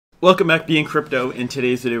Welcome back, BeInCrypto. In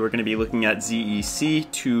today's video, we're going to be looking at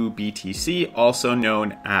ZEC to BTC, also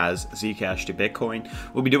known as Zcash to Bitcoin.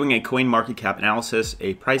 We'll be doing a coin market cap analysis,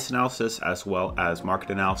 a price analysis, as well as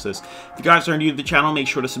market analysis. If you guys are new to the channel, make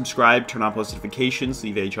sure to subscribe, turn on post notifications,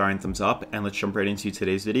 leave a giant thumbs up, and let's jump right into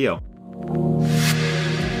today's video.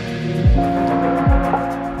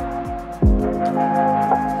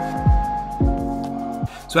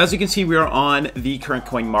 So as you can see, we are on the current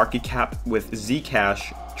coin market cap with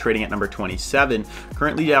Zcash trading at number 27,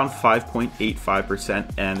 currently down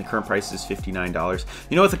 5.85%, and the current price is $59.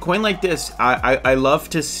 You know, with a coin like this, I love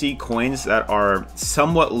to see coins that are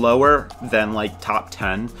somewhat lower than like top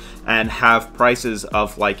 10 and have prices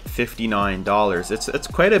of like $59. It's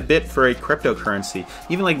quite a bit for a cryptocurrency.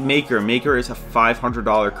 Even like Maker is a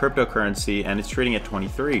 $500 cryptocurrency and it's trading at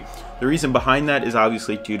 23. The reason behind that is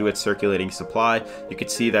obviously due to its circulating supply. You could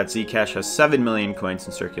see that Zcash has 7 million coins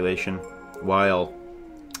in circulation, while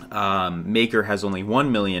Maker has only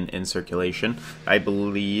 1 million in circulation. I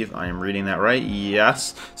believe I am reading that right.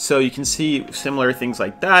 Yes. So you can see similar things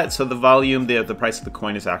like that. So the volume, the price of the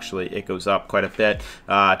coin is actually, it goes up quite a bit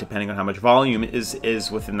depending on how much volume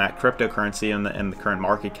is within that cryptocurrency and the current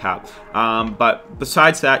market cap. But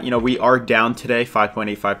besides that, you know, we are down today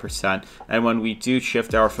 5.85%. And when we do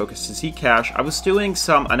shift our focus to Zcash, I was doing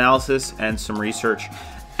some analysis and some research,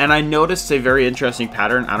 and I noticed a very interesting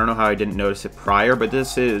pattern. I don't know how I didn't notice it prior, but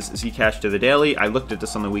this is Zcash to the daily. I looked at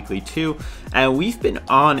this on the weekly too, and we've been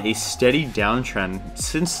on a steady downtrend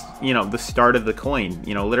since, you know, the start of the coin,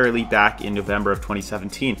 you know, literally back in November of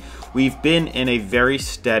 2017. We've been in a very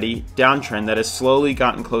steady downtrend that has slowly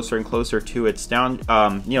gotten closer and closer to its down,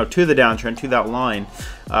 you know, to the downtrend, to that line.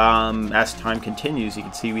 As time continues, you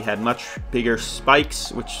can see we had much bigger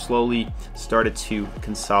spikes, which slowly started to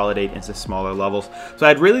consolidate into smaller levels. So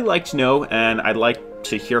I'd really like to know, and I'd like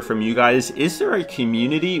to hear from you guys, is there a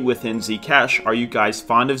community within Zcash? Are you guys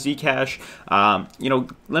fond of Zcash? You know,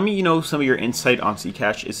 let me know some of your insight on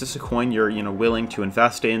Zcash. Is this a coin you're, you know, willing to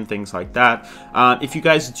invest in, things like that? If you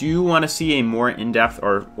guys do want to see a more in-depth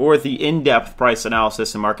or the in-depth price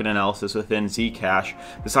analysis and market analysis within Zcash,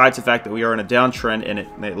 besides the fact that we are in a downtrend and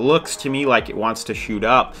it looks to me like it wants to shoot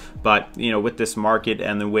up, but you know, with this market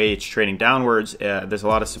and the way it's trading downwards, there's a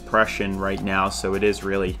lot of suppression right now, so it is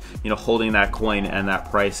really, you know, holding that coin and that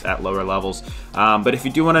price at lower levels. But if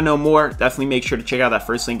you do want to know more, definitely make sure to check out that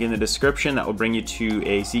first link in the description. That will bring you to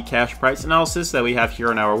a Zcash price analysis that we have here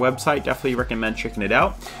on our website. Definitely recommend checking it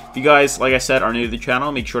out. If you guys, like I said, are new to the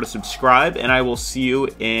channel, make sure to subscribe, and I will see you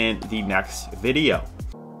in the next video.